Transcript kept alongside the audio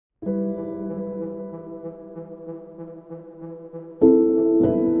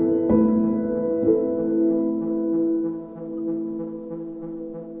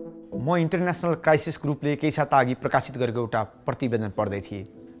म international crisis ग्रुपले केही साता अघि प्रकाशित गरेको एउटा प्रतिवेदन पढ्दै थिएँ।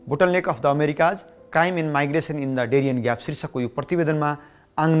 Bottleneck of the America's crime and migration in the Darien gap शीर्षकको यो प्रतिवेदनमा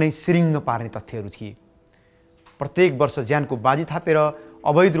आङ नै सिरिङ्ग पार्ने तथ्यहरू थिए। प्रत्येक वर्ष ज्यानको बाजी थापेर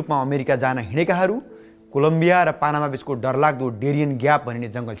अवैध रूपमा अमेरिका जान हिँडेकाहरू कोलम्बिया र पानामा बीचको डरलाग्दो डेरियन ग्याप भनिने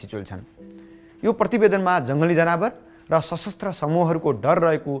जङ्गल छिचोल्छन्। यो प्रतिवेदनमा जङ्गली जनावर र सशस्त्र समूहहरूको डर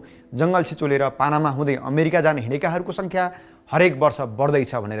रहेको जङ्गल छिचोलेर पानामा हुँदै अमेरिका जान हिँडेकाहरूको सङ्ख्या हरेक वर्ष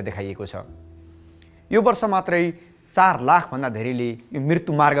बढ्दैछ भनेर देखाइएको छ। यो वर्ष मात्रै 4 लाखभन्दा धेरैले यो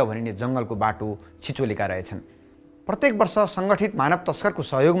मृत्यु मार्ग भनिने जङ्गलको बाटो छिचोलेका रहेछन्। प्रत्येक वर्ष सङ्गठित मानव तस्करको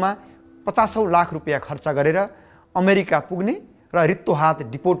सहयोगमा 50औं लाख रुपियाँ खर्च गरेर अमेरिका पुग्ने र रित्तो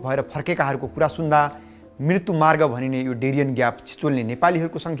हात डिपोर्ट भएर फर्केकाहरूको कुरा सुन्दा मृत्यु मार्ग भनिने यो डेरियन ग्याप छिचोल्ने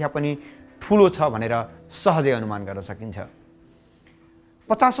नेपालीहरूको सङ्ख्या पनि ठुलो छ भनेर सहजै अनुमान गर्न सकिन्छ।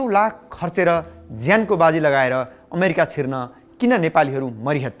 50औं लाख खर्चेर ज्यानको बाजी लगाएर अमेरिका छिर्न किन नेपालीहरू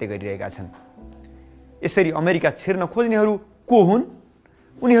मरिहत्ते गरिरहेका छन्? यसरी अमेरिका छिर्न खोज्नेहरू को हुन्?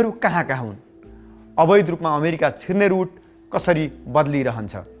 उनीहरू कहाँ कहाँ हुन्? अवैध रूपमा अमेरिका छिर्ने रुट कसरी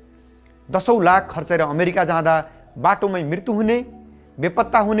बदलिरहन्छ? 10औं लाख खर्चेर अमेरिका जाँदा बाटोमै मृत्यु हुने,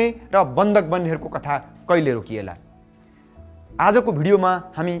 बेपत्ता हुने र बन्धक बन्नेहरूको कथा कहिले रोकिएला? आजको भिडियोमा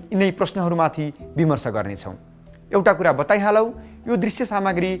हामी यिनै प्रश्नहरूमाथि विमर्श गर्नेछौँ। एउटा कुरा बताइहालौँ, यो दृश्य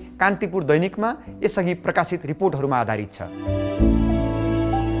सामग्री कान्तिपुर दैनिकमा यसअघि प्रकाशित रिपोर्टहरूमा आधारित छ।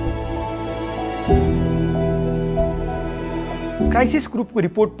 क्राइसिस ग्रुपको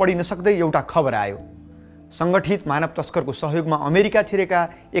रिपोर्ट पढिन सक्दै एउटा खबर आयो। सङ्गठित मानव तस्करको सहयोगमा अमेरिका छिरेका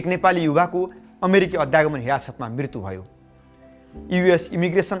एक नेपाली युवाको अमेरिकी अध्यागमन हिरासतमा मृत्यु भयो। युएस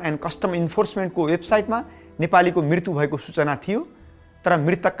इमिग्रेसन एन्ड कस्टम इन्फोर्समेन्टको वेबसाइटमा नेपालीको मृत्यु भएको सूचना थियो, तर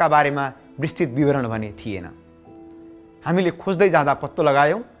मृतकका बारेमा विस्तृत विवरण भने थिएन। हामीले खोज्दै जाँदा पत्तो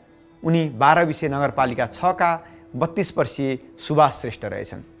लगायौँ उनी 12 विषय नगरपालिका 6 का 32 वर्षीय सुभाष श्रेष्ठ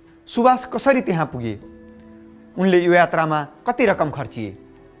रहेछन्। सुभाष कसरी त्यहाँ पुगे? उनले यो यात्रामा कति रकम खर्चिए?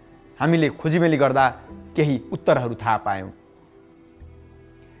 हामीले खोजिमेली गर्दा केही उत्तरहरू थाहा पायौँ।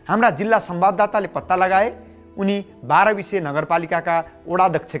 हाम्रा जिल्ला संवाददाताले पत्ता लगाए उनी 12 विषय नगरपालिकाका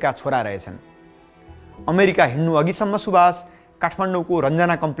वडाध्यक्षका छोरा रहेछन्। अमेरिका हिँड्नु अघिसम्म सुभाष काठमाडौँको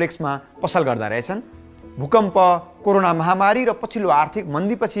रञ्जना कम्प्लेक्समा पसल गर्दा रहेछन्। भूकम्प, कोरोना महामारी र पछिल्लो आर्थिक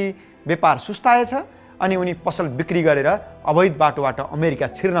मन्दीपछि व्यापार सुस्ताएछ अनि उनी पसल बिक्री गरेर अवैध बाटोबाट अमेरिका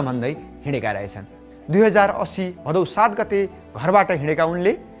छिर्न भन्दै हिँडेका रहेछन्। 2080 भदौ 7 गते घरबाट हिँडेका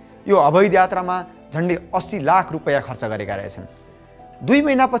उनले यो अवैध यात्रामा झन्डै 80 लाख रुपियाँ खर्च गरेका रहेछन्। 2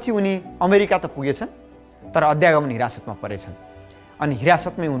 महिनापछि उनी अमेरिका त पुगेछन्, तर अध्यागमन हिरासतमा परेछन् अनि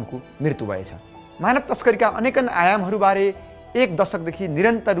हिरासतमै उनको मृत्यु भएछ। मानव तस्करीका अनेकन आयामहरूबारे 1 दशकदेखि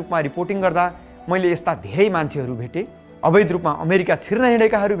निरन्तर रूपमा रिपोर्टिङ गर्दा मैले यस्ता धेरै मान्छेहरू भेटेँ। अवैध रूपमा अमेरिका छिर्न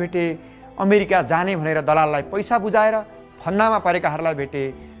हिँडेकाहरू भेटेँ, अमेरिका जाने भनेर दलाललाई पैसा बुझाएर फन्नामा परेकाहरूलाई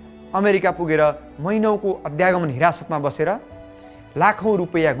भेटेँ, अमेरिका पुगेर महिनौको अध्यागमन हिरासतमा बसेर लाखौँ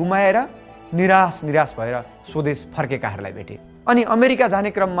रुपियाँ गुमाएर निराश भएर स्वदेश फर्केकाहरूलाई भेटेँ। अनि अमेरिका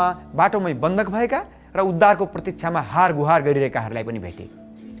जाने क्रममा बाटोमै बन्धक भएका र उद्धारको प्रतीक्षामा हार गुहार गरिरहेकाहरूलाई पनि भेटेँ।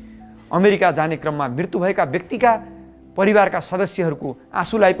 अमेरिका जाने क्रममा मृत्यु भएका व्यक्तिका परिवारका सदस्यहरूको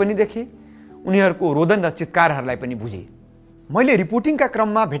आँसुलाई पनि देखेँ, उनीहरूको रोदन र चित्कारहरूलाई पनि बुझेँ। मैले रिपोर्टिङका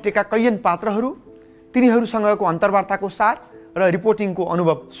क्रममा भेटेका कैयन पात्रहरू, तिनीहरूसँगको अन्तर्वार्ताको सार र रिपोर्टिङको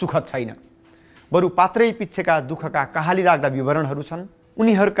अनुभव सुखद छैन। बरु पात्रै पिच्छेका दुःखका कहाली लाग्दा विवरणहरू छन्,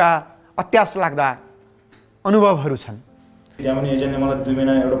 उनीहरूका अत्यास लाग्दा अनुभवहरू छन्। त्यहाँ पनि एजेन्टले मलाई 2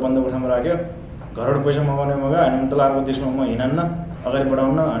 महिना एउटा बन्द कोठामा राख्यो। घरबाट पैसा मगाउने होइन तल अर्को देशमा म हिँड्न अगाडि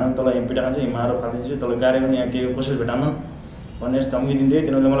बढाउन होइन तल पिटान चाहिँ हिमाएर फालिदिन्छु, तल गाडी पनि यहाँ केही कसरी भेटाउन भन्ने धम्की दिँदै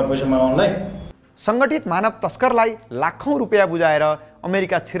तिनीहरूले मलाई पैसा मगाउनलाई। सङ्गठित मानव तस्करलाई लाखौँ रुपियाँ बुझाएर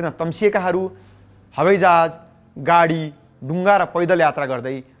अमेरिका छिर्न तम्सिएकाहरू हवाईजहाज, गाडी, डुङ्गा र पैदल यात्रा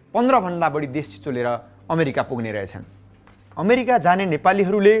गर्दै 15 भन्दा बढी देश छिचोलेर अमेरिका पुग्ने रहेछन्। अमेरिका जाने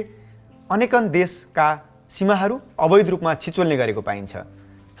नेपालीहरूले अनेकन देशका सीमाहरू अवैध रूपमा छिचोल्ने गरेको पाइन्छ।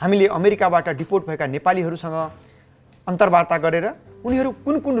 हामीले अमेरिकाबाट डिपोर्ट भएका नेपालीहरूसँग अन्तर्वार्ता गरेर उनीहरू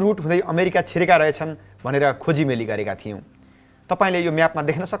कुन कुन रुट हुँदै अमेरिका छिरेका रहेछन् भनेर खोजिमेली गरेका थियौँ। तपाईँले यो म्यापमा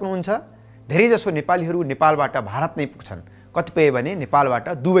देख्न सक्नुहुन्छ, धेरैजसो नेपालीहरू नेपालबाट भारत नै पुग्छन्, कतिपय भने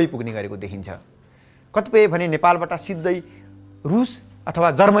नेपालबाट दुबई पुग्ने गरेको देखिन्छ, कतिपय भने नेपालबाट सिधै रुस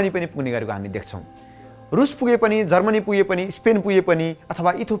अथवा जर्मनी पनि पुग्ने गरेको हामी देख्छौँ। रुस पुगे पनि, जर्मनी पुगे पनि, स्पेन पुगे पनि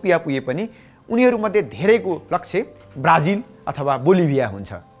अथवा इथियोपिया पुगे पनि उनीहरूमध्ये धेरैको लक्ष्य ब्राजिल अथवा बोलिभिया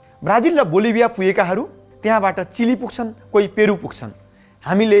हुन्छ। ब्राजिल र बोलिभिया पुगेकाहरू त्यहाँबाट चिली पुग्छन्, कोही पेरू पुग्छन्।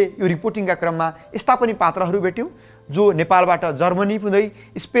 हामीले यो रिपोर्टिङका क्रममा यस्ता पनि पात्रहरू भेट्यौँ जो नेपालबाट जर्मनी हुँदै,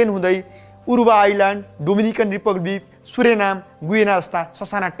 स्पेन हुँदै, Aruba island, Dominican Republic, Suriname, Guyana जस्ता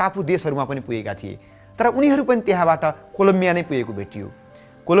ससाना टापु देशहरूमा पनि पुगेका थिए। तर उनीहरू पनि त्यहाँबाट कोलम्बिया नै पुगेको भेटियो।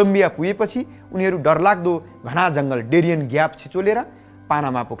 कोलम्बिया पुगेपछि उनीहरू डरलाग्दो घना जङ्गल डेरियन ग्याप छिचोलेर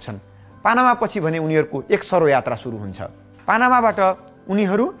पानामा पुग्छन्। पानामा पछि भने उनीहरूको एक सरो यात्रा सुरु हुन्छ। पानामाबाट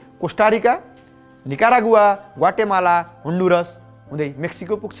उनीहरू कोस्टारिका, निकारागुआ, ग्वाटेमाला, होन्डुरस हुँदै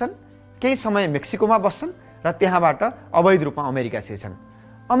मेक्सिको पुग्छन्। केही समय मेक्सिकोमा बस्छन् र त्यहाँबाट अवैध रूपमा अमेरिका छिर्छन्।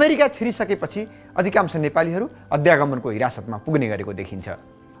 अमेरिका छिरिसकेपछि अधिकांश नेपालीहरू अध्यागमनको हिरासतमा पुग्ने गरेको देखिन्छ।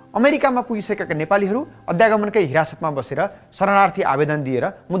 अमेरिकामा पुगिसकेका नेपालीहरू अध्यागमनकै हिरासतमा बसेर शरणार्थी आवेदन दिएर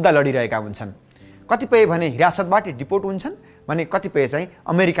मुद्दा लडिरहेका हुन्छन्। कतिपय भने हिरासतबाट डिपोर्ट हुन्छन् भने कतिपय चाहिँ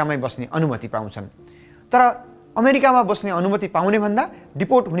अमेरिकामै बस्ने अनुमति पाउँछन्। तर अमेरिकामा बस्ने अनुमति पाउने भन्दा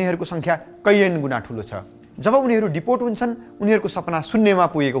डिपोर्ट हुनेहरूको सङ्ख्या कैयन गुणा ठुलो छ। जब उनीहरू डिपोर्ट हुन्छन् उनीहरूको सपना शून्यमा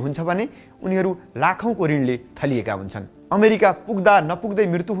पुगेको हुन्छ भने उनीहरू लाखौँको ऋणले थलिएका हुन्छन्। अमेरिका पुग्दा नपुग्दै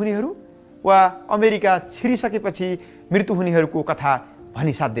मृत्यु हुनेहरू वा अमेरिका छिरिसकेपछि मृत्यु हुनेहरूको कथा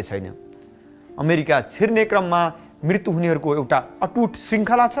भनिसाध्य छैन। अमेरिका छिर्ने क्रममा मृत्यु हुनेहरूको एउटा अटुट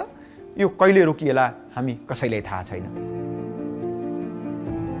श्रृङ्खला छ। यो कहिले रोकिएला हामी कसैलाई थाहा छैन।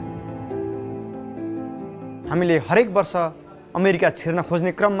 हामीले हरेक वर्ष अमेरिका छिर्न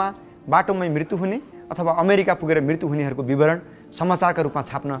खोज्ने क्रममा बाटोमै मृत्यु हुने अथवा अमेरिका पुगेर मृत्यु हुनेहरूको विवरण समाचारका रूपमा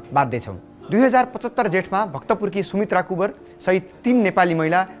छाप्न बाध्य छौँ। 2075 जेठमा भक्तपुरकी सुमित्रा कुबर सहित 3 नेपाली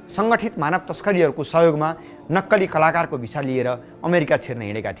महिला सङ्गठित मानव तस्करीहरूको सहयोगमा नक्कली कलाकारको भिसा लिएर अमेरिका छिर्न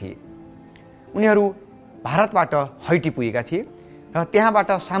हिँडेका थिए। उनीहरू भारतबाट हैटी पुगेका थिए र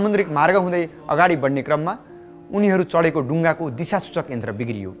त्यहाँबाट सामुद्रिक मार्ग हुँदै अगाडि बढ्ने क्रममा उनीहरू चढेको डुङ्गाको दिशासूचक यन्त्र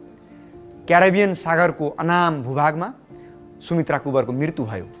बिग्रियो। क्यारेबियन सागरको अनाम भूभागमा सुमित्रा कुबरको मृत्यु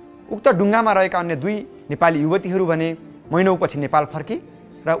भयो। उक्त डुङ्गामा रहेका अन्य 2 नेपाली युवतीहरू भने महिनौपछि नेपाल फर्के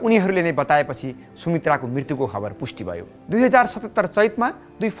र उनीहरूले नै बताएपछि सुमित्राको मृत्युको खबर पुष्टि भयो। 2077 चैतमा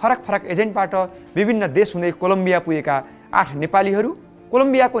 2 फरक एजेन्टबाट विभिन्न देश हुँदै कोलम्बिया पुगेका 8 नेपालीहरू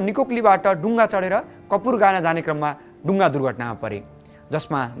कोलम्बियाको निकोक्लीबाट डुङ्गा चढेर कपुर गाना जाने क्रममा डुङ्गा दुर्घटनामा परे,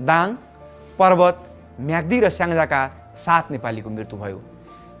 जसमा दाङ, पर्वत, म्याग्दी र स्याङ्जाका 7 नेपालीको मृत्यु भयो।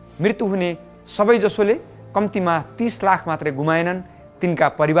 मृत्यु हुने सबैजसोले कम्तीमा 30 लाख मात्रै गुमाएनन्। तिनका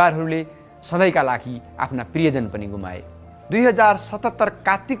परिवारहरूले सधैँका लागि आफ्ना प्रियजन पनि गुमाए। 2077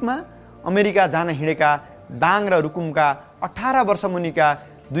 कार्तिकमा अमेरिका जान हिँडेका दाङ र रुकुमका 18 वर्ष मुनिका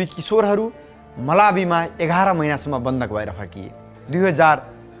 2 किशोरहरू मलावीमा 11 महिनासम्म बन्धक भएर फर्किए।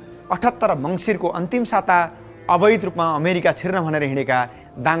 2078 मङ्सिरको अन्तिम साता अवैध रूपमा अमेरिका छिर्न भनेर हिँडेका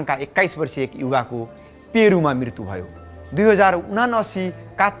दाङका 21 वर्षीय एक युवाको पेरुमा मृत्यु भयो। 2079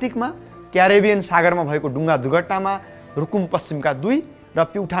 कार्तिकमा क्यारेबियन सागरमा भएको डुङ्गा दुर्घटनामा रुकुम पश्चिमका 2 र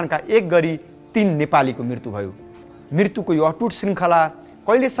प्युठानका 1 गरी 3 नेपालीको मृत्यु भयो। मृत्युको यो अटुट श्रृङ्खला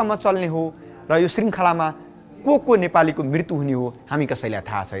कहिलेसम्म चल्ने हो र यो श्रृङ्खलामा को नेपालीको मृत्यु हुने हो हामी कसैलाई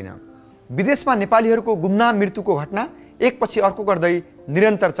थाहा छैन। विदेशमा नेपालीहरूको गुमनाम मृत्युको घटना एकपछि अर्को गर्दै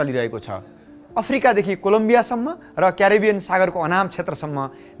निरन्तर चलिरहेको छ। अफ्रिकादेखि कोलम्बियासम्म र क्यारेबियन सागरको अनाम क्षेत्रसम्म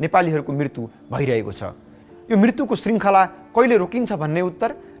नेपालीहरूको मृत्यु भइरहेको छ। यो मृत्युको श्रृङ्खला कहिले रोकिन्छ भन्ने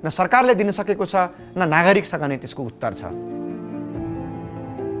उत्तर न सरकारले दिन सकेको छ न नागरिकसँग नै त्यसको उत्तर छ।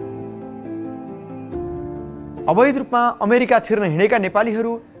 अवैध रूपमा अमेरिका छिर्न हिँडेका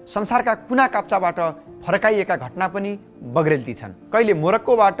नेपालीहरू संसारका कुना काप्चाबाट फर्काइएका घटना पनि बग्रेलती छन्। कहिले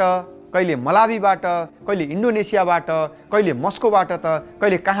मोरक्कोबाट, कहिले मलावीबाट, कहिले इन्डोनेसियाबाट, कहिले मस्कोबाट त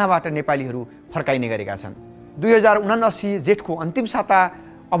कहिले कहाँबाट नेपालीहरू फर्काइने गरेका छन्। 2079 जेठको अन्तिम साता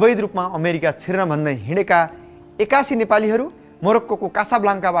अवैध रूपमा अमेरिका छिर्न भन्दै हिँडेका 81 नेपालीहरू मोरक्कोको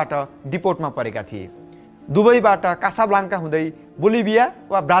कासाब्लाङ्काबाट डिपोर्टमा परेका थिए। दुबईबाट कासाब्लाङ्का हुँदै बोलिभिया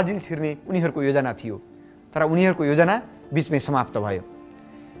वा ब्राजिल छिर्ने उनीहरूको योजना थियो, तर उनीहरूको योजना बीचमै समाप्त भयो।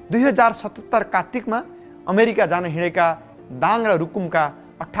 2077 कार्तिकमा अमेरिका जान हिँडेका दाङ र रुकुमका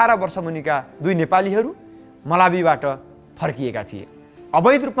 18 वर्ष मुनिका 2 नेपालीहरू मलावीबाट फर्किएका थिए।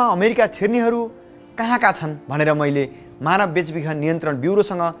 अवैध रूपमा अमेरिका छिर्नेहरू कहाँका छन् भनेर मैले मानव बेचबिखन नियन्त्रण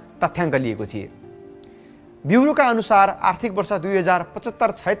ब्युरोसँग तथ्याङ्क लिएको थिएँ। ब्युरोका अनुसार आर्थिक वर्ष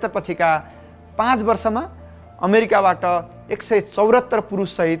 2075-76 पछिका 5 वर्षमा अमेरिकाबाट 174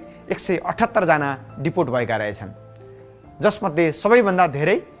 पुरुषसहित 178 जना डिपोर्ट भएका रहेछन्, जसमध्ये सबैभन्दा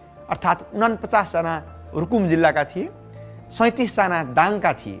धेरै अर्थात् 49 जना रुकुम जिल्लाका थिए, 37 जना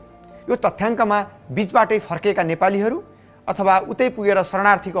दाङका थिए। यो तथ्याङ्कमा बीचबाटै फर्केका नेपालीहरू अथवा उतै पुगेर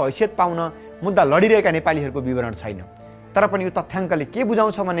शरणार्थीको हैसियत पाउन मुद्दा लडिरहेका नेपालीहरूको विवरण छैन। तर पनि यो तथ्याङ्कले के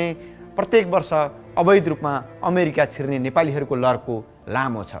बुझाउँछ भने प्रत्येक वर्ष अवैध रूपमा अमेरिका छिर्ने नेपालीहरूको लहरको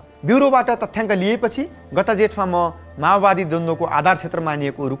लामो छ। ब्युरोबाट तथ्याङ्क लिएपछि गत जेठमा म माओवादी द्वन्द्वको आधार क्षेत्र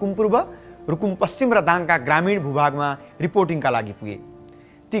मानिएको रुकुम पूर्व, रुकुम पश्चिम र दाङका ग्रामीण भूभागमा रिपोर्टिङका लागि पुगे।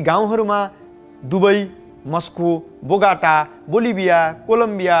 ती गाउँहरूमा Dubai, Moscow, Bogota, Bolivia,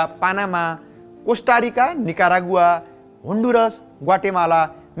 Colombia, Panama, Costa Rica, Nicaragua, Honduras, Guatemala,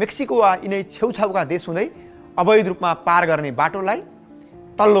 Mexico वा यिनै छेउछाउका देश हुँदै अवैध रूपमा पार गर्ने बाटोलाई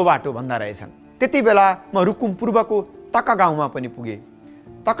तल्लो बाटो भन्दा रहेछन्। त्यति बेला म रुकुम पूर्वको तक गाउँमा पनि पुगेँ।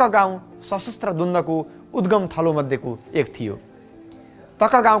 तक गाउँ सशस्त्र द्वन्द्वको उद्गम थलोमध्येको एक थियो।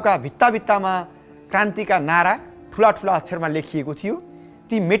 तक गाउँका भित्ता भित्तामा क्रान्तिका नारा ठुला ठुला अक्षरमा लेखिएको थियो।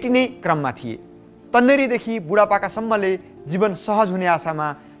 ती मेटिने क्रममा थिए। तन्नेरीदेखि बुढापाकासम्मले जीवन सहज हुने आशामा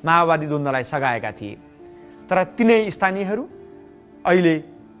माओवादी द्वन्द्वलाई सघाएका थिए। तर तिनै स्थानीयहरू अहिले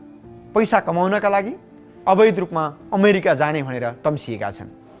पैसा कमाउनका लागि अवैध रूपमा अमेरिका जाने भनेर तम्सिएका छन्।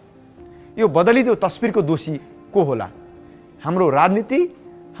 यो बदलिदो तस्बिरको दोषी को होला? हाम्रो राजनीति,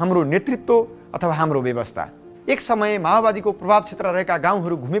 हाम्रो नेतृत्व अथवा हाम्रो व्यवस्था? एक समय माओवादीको प्रभाव क्षेत्र रहेका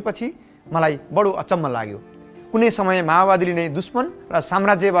गाउँहरू घुमेपछि मलाई बडो अचम्म लाग्यो। कुनै समय माओवादीले नै दुश्मन र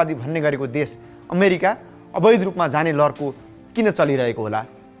साम्राज्यवादी भन्ने गरेको देश अमेरिका अवैध रूपमा जाने लहरको किन चलिरहेको होला?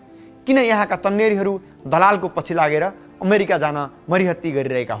 किन यहाँका तन्नेरीहरू दलालको पछि लागेर अमेरिका जान मरिहत्ती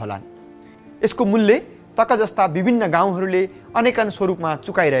गरिरहेका होलान्? यसको मूल्य तक जस्ता विभिन्न गाउँहरूले अनेकन स्वरूपमा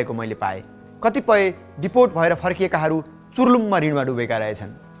चुकाइरहेको मैले पाएँ। कतिपय डिपोर्ट भएर फर्किएकाहरू चुर्लुममा ऋणमा डुबेका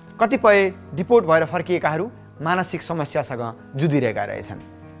रहेछन्। कतिपय डिपोर्ट भएर फर्किएकाहरू मानसिक समस्यासँग जुधिरहेका रहेछन्।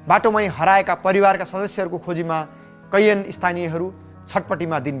 बाटोमै हराएका परिवारका सदस्यहरूको खोजीमा कैयन स्थानीयहरू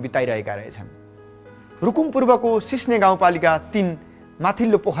छटपटीमा दिन बिताइरहेका रहेछन्। रुकुम पूर्वको सिस्ने गाउँपालिका 3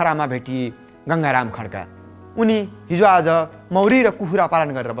 माथिल्लो पोखरामा भेटिए गङ्गाराम खड्का। उनी हिजो आज मौरी र कुखुरा पालन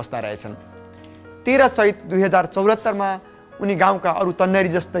गरेर बस्दा रहेछन्। 13 चैत 2074मा उनी गाउँका अरू तन्नेरी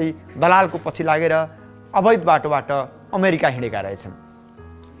जस्तै दलालको पछि लागेर अवैध बाटोबाट अमेरिका हिँडेका रहेछन्।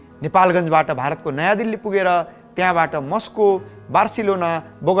 नेपालगञ्जबाट भारतको नयाँ दिल्ली पुगेर त्यहाँबाट मस्को, बार्सिलोना,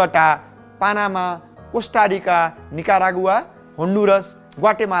 बोगटा, पानामा, Costa Rica, Nicaragua, Honduras,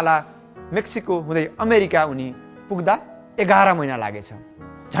 Guatemala, Mexico हुँदै अमेरिका उनी पुग्दा 11 महिना लागेछ।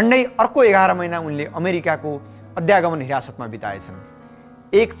 झन्डै अर्को 11 महिना उनले अमेरिकाको अध्यागमन हिरासतमा बिताएछन्।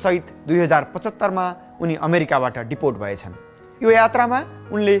 1 चैत 2075मा उनी अमेरिकाबाट डिपोर्ट भएछन्। यो यात्रामा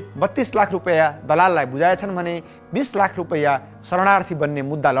उनले 32 लाख रुपैयाँ दलाललाई बुझाएछन् भने 20 लाख रुपैयाँ शरणार्थी बन्ने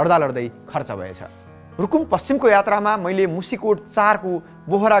मुद्दा लड्दा लड्दै खर्च भएछ। रुकुम पश्चिमको यात्रामा मैले मुसिकोट 4 को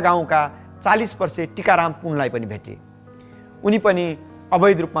बोहरा गाउँका 40 वर्षे टिकाराम पुनलाई पनि भेटेँ। उनी पनि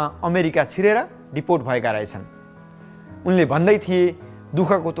अवैध रूपमा अमेरिका छिरेर डिपोर्ट भएका रहेछन्। उनले भन्दै थिए,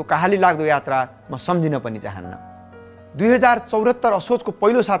 दुःखको त्यो कहाली लाग्दो यात्रा म सम्झिन पनि चाहन्न। 2074 असोजको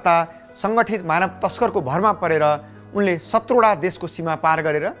पहिलो साता सङ्गठित मानव तस्करको भरमा परेर उनले 17वटा देशको सीमा पार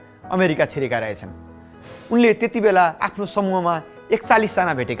गरेर अमेरिका छिरेका रहेछन्। उनले त्यति बेला आफ्नो समूहमा 41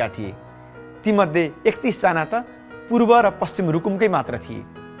 जना भेटेका थिए। तीमध्ये 31 जना त पूर्व र पश्चिम रुकुमकै मात्र थिए।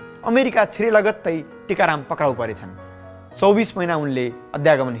 अमेरिका छिरे लगत्तै टिकाराम पक्राउ परेछन्। 24 महिना उनले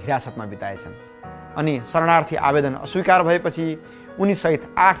अध्यागमन हिरासतमा बिताएछन्। अनि शरणार्थी आवेदन अस्वीकार भएपछि उनी सहित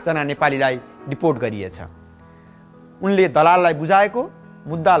 8 जना नेपालीलाई डिपोर्ट गरिएछ। उनले दलाललाई बुझाएको,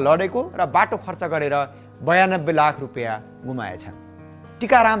 मुद्दा लडेको र बाटो खर्च गरेर 92 लाख रुपैयाँ गुमाएछन्।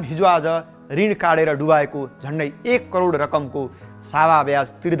 टिकाराम हिजो आज ऋण काटेर डुबाएको झन्डै 1 करोड रकमको सावा ब्याज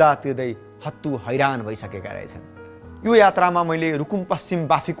तिर्दा तिर्दै हत्तु हैरान भइसकेका रहेछन्। यो यात्रामा मैले रुकुम पश्चिम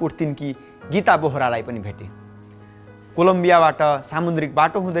बाफीकोट 3 की गीता बोहरालाई पनि भेटेँ। कोलम्बियाबाट सामुद्रिक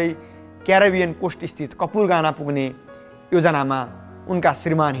बाटो हुँदै क्यारेबियन कोस्ट स्थित कपुरगाना पुग्ने योजनामा उनका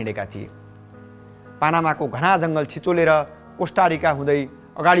श्रीमान हिँडेका थिए। पानामाको घना जङ्गल छिचोलेर कोस्टारिका हुँदै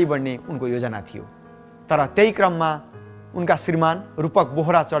अगाडि बढ्ने उनको योजना थियो। तर त्यही क्रममा उनका श्रीमान रूपक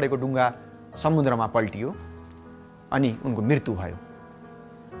बोहरा चढेको डुङ्गा समुद्रमा पल्टियो अनि उनको मृत्यु भयो।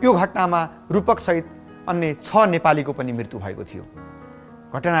 यो घटनामा रूपकसहित अन्य 6 नेपालीको पनि मृत्यु भएको थियो।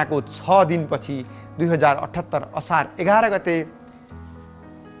 घटनाको 6 दिनपछि 2078 असार 11 गते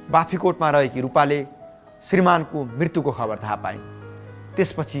बाफीकोटमा रहेकी रूपाले श्रीमानको मृत्युको खबर थाहा पाए।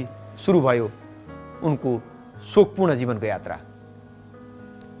 त्यसपछि सुरु भयो उनको शोकपूर्ण जीवनको यात्रा।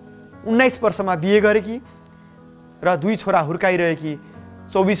 19 वर्षमा बिहे गरेकी र 2 छोरा हुर्काइरहेकी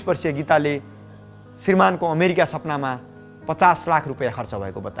 24 वर्षीय गीताले श्रीमानको अमेरिका सपनामा 50 लाख रुपैयाँ खर्च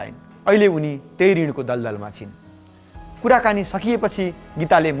भएको बताइन्। अहिले उनी त्यही ऋणको दलदलमा छिन्। कुराकानी सकिएपछि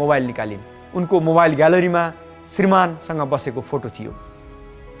गीताले मोबाइल निकालिन्। उनको मोबाइल ग्यालरीमा श्रीमानसँग बसेको फोटो थियो।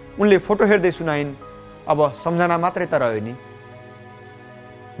 उनले फोटो हेर्दै सुनाइन्, अब सम्झना मात्रै त रह्यो नि।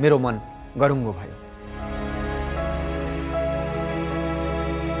 मेरो मन गरुङ्गो भयो।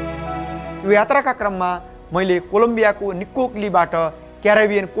 यो यात्राका क्रममा मैले कोलम्बियाको निकोक्लीबाट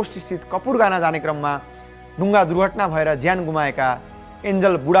क्यारेबियन कोस्ट स्थित कपुरगाना जाने क्रममा डुङ्गा दुर्घटना भएर ज्यान गुमाएका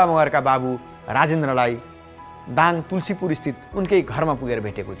एन्जल बुढा मगरका बाबु राजेन्द्रलाई दाङ तुलसीपुर स्थित उनकै घरमा पुगेर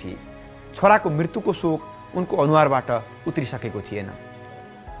भेटेको थिए। छोराको मृत्युको शोक उनको अनुहारबाट उत्रिसकेको थिएन।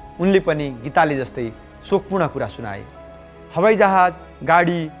 उनले पनि गीताले जस्तै शोकपूर्ण कुरा सुनाए। हवाईजहाज,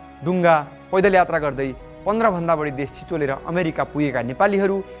 गाडी, डुङ्गा, पैदल यात्रा गर्दै 15 भन्दा बढी देश छिचोलेर अमेरिका पुगेका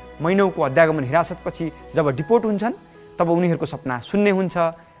नेपालीहरू महिनौको अध्यागमन हिरासतपछि जब डिपोर्ट हुन्छन् तब उनीहरूको सपना शून्य हुन्छ,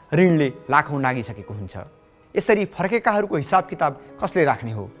 ऋणले लाखौँ नागिसकेको हुन्छ। यसरी फर्केकाहरूको हिसाब किताब कसले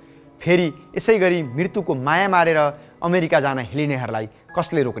राख्ने हो? फेरि यसै गरी मृत्युको माया मारेर अमेरिका जान हिँड्नेहरूलाई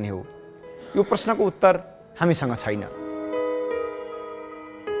कसले रोक्ने हो? यो प्रश्नको उत्तर हामीसँग छैन।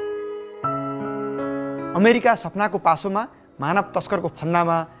 अमेरिका सपनाको पासोमा, मानव तस्करको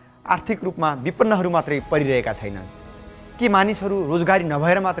फन्दामा आर्थिक रूपमा विपन्नहरू मात्रै परिरहेका छैनन्। के मानिसहरू रोजगारी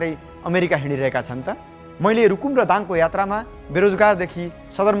नभएर मात्रै अमेरिका हिँडिरहेका छन् त? मैले रुकुम र दाङको यात्रामा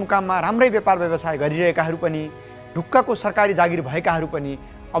बेरोजगारदेखि सदरमुकाममा राम्रै व्यापार व्यवसाय गरिरहेकाहरू पनि, ढुक्कको सरकारी जागिर भएकाहरू पनि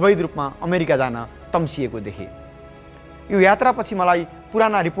अवैध रूपमा अमेरिका जान तम्सिएको देखेँ। यो यात्रापछि मलाई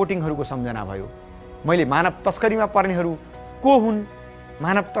पुराना रिपोर्टिङहरूको सम्झना भयो। मैले मानव तस्करीमा पर्नेहरू को हुन्,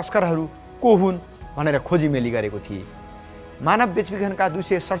 मानव तस्करहरू को हुन् भनेर खोजीमेली गरेको थिएँ। मानव बेचबिखनका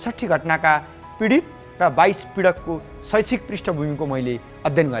 267 घटनाका पीडित र 22 पीडकको शैक्षिक पृष्ठभूमिको मैले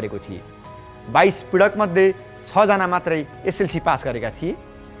अध्ययन गरेको थिएँ। 22 पीडकमध्ये 6 जना मात्रै एसएलसी पास गरेका थिए,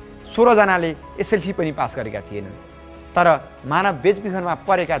 16 जनाले एसएलसी पनि पास गरेका थिएनन्। तर मानव बेचबिखनमा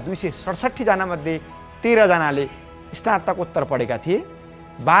परेका 267 जनामध्ये 13 जनाले स्नातकोत्तर पढेका थिए,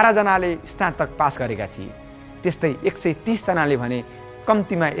 12 जनाले स्नातक पास गरेका थिए। त्यस्तै 130 जनाले भने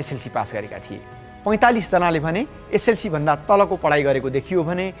कम्तीमा एसएलसी पास गरेका थिए। 45 जनाले भने एसएलसी भन्दा तलको पढाइ गरेको देखियो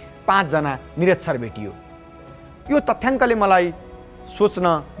भने 5 जना निरक्षर भेटियो। यो तथ्याङ्कले मलाई सोच्न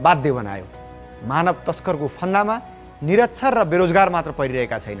बाध्य बनायो। मानव तस्करको फन्दामा निरक्षर र बेरोजगार मात्र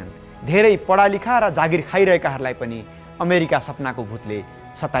परिरहेका छैनन्, धेरै पढालिखा र जागिर खाइरहेकाहरूलाई पनि अमेरिका सपनाको भूतले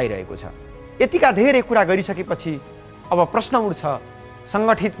सताइरहेको छ। यतिका धेरै कुरा गरिसकेपछि अब प्रश्न उठ्छ,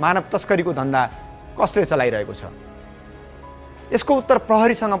 सङ्गठित मानव तस्करीको धन्दा कसले चलाइरहेको छ? यसको उत्तर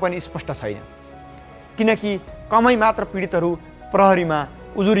प्रहरीसँग पनि स्पष्ट छैन, किनकि कमै मात्र पीडितहरू प्रहरीमा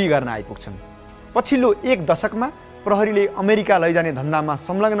उजुरी गर्न आइपुग्छन्। पछिल्लो 1 दशकमा प्रहरीले अमेरिका लैजाने धन्दामा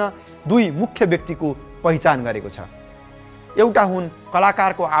संलग्न 2 मुख्य व्यक्तिको पहिचान गरेको छ। एउटा हुन्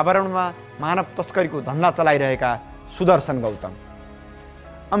कलाकारको आवरणमा मानव तस्करीको धन्दा चलाइरहेका सुदर्शन गौतम।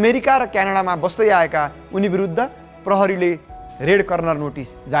 अमेरिका र क्यानाडामा बस्दै आएका उनी विरुद्ध प्रहरीले रेड कर्नर नोटिस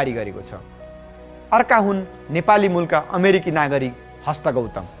जारी गरेको छ। अर्का हुन् नेपाली मूलका अमेरिकी नागरिक हस्त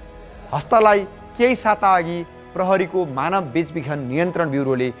गौतम। हस्तलाई केही साता अघि प्रहरीको मानव बेचबिखन नियन्त्रण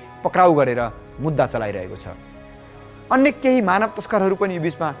ब्युरोले पक्राउ गरेर मुद्दा चलाइरहेको छ। अन्य केही मानव तस्करहरू पनि यो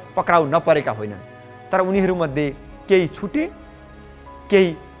बीचमा पक्राउ नपरेका होइनन्, तर उनीहरूमध्ये केही छुटे,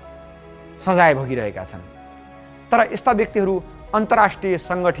 केही सजाय भोगिरहेका छन्। तर यस्ता व्यक्तिहरू अन्तर्राष्ट्रिय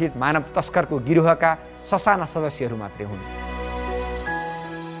सङ्गठित मानव तस्करको गिरोहका ससाना सदस्यहरू मात्रै हुन्।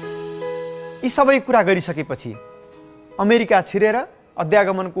 यी सबै कुरा गरिसकेपछि अमेरिका छिरेर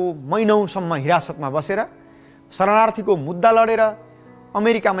अध्यागमनको महिनौसम्म हिरासतमा बसेर शरणार्थीको मुद्दा लडेर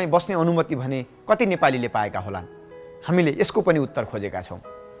अमेरिकामै बस्ने अनुमति भने कति नेपालीले पाएका होलान्? हामीले यसको पनि उत्तर खोजेका छौँ।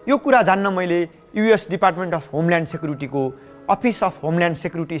 यो कुरा जान्न मैले US department of homeland सेक्युरिटीको office of homeland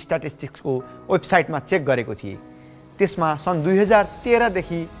security स्ट्याटिस्टिक्सको वेबसाइटमा चेक गरेको थिएँ। त्यसमा सन् 2013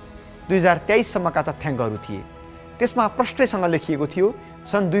 देखि 2023 सम्मका तथ्याङ्कहरू थिए। त्यसमा प्रष्टैसँग लेखिएको थियो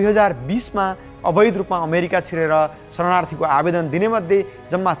सन् 2020 मा अवैध रूपमा अमेरिका छिरेर शरणार्थीको आवेदन दिनेमध्ये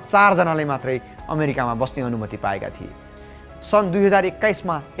जम्मा 4 जनाले मात्रै अमेरिकामा बस्ने अनुमति पाएका थिए। सन् 2021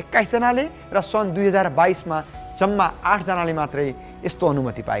 मा 21 जनाले र सन् 2022 मा जम्मा 8 जनाले मात्रै यस्तो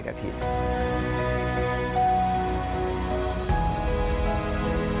अनुमति पाएका थिए।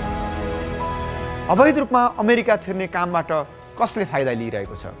 अवैध रूपमा अमेरिका छिर्ने कामबाट कसले फाइदा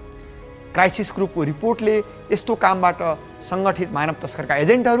लिइरहेको छ? क्राइसिस ग्रुपको रिपोर्टले यस्तो कामबाट सङ्गठित मानव तस्करका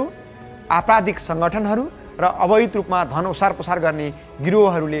एजेन्टहरू, आपराधिक सङ्गठनहरू र अवैध रूपमा धन ओसार पसार गर्ने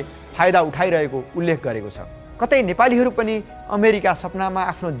गिरोहहरूले फाइदा उठाइरहेको उल्लेख गरेको छ। कतै नेपालीहरू पनि अमेरिका सपनामा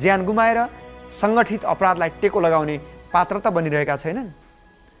आफ्नो ज्यान गुमाएर सङ्गठित अपराधलाई टेको लगाउने पात्रता बनिरहेका छैनन्?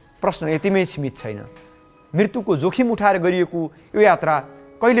 प्रश्न यतिमै सीमित छैन। मृत्युको जोखिम उठाएर गरिएको यो यात्रा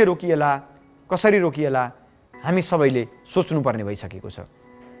कहिले रोकिएला, कसरी रोकिएला, हामी सबैले सोच्नुपर्ने भइसकेको छ।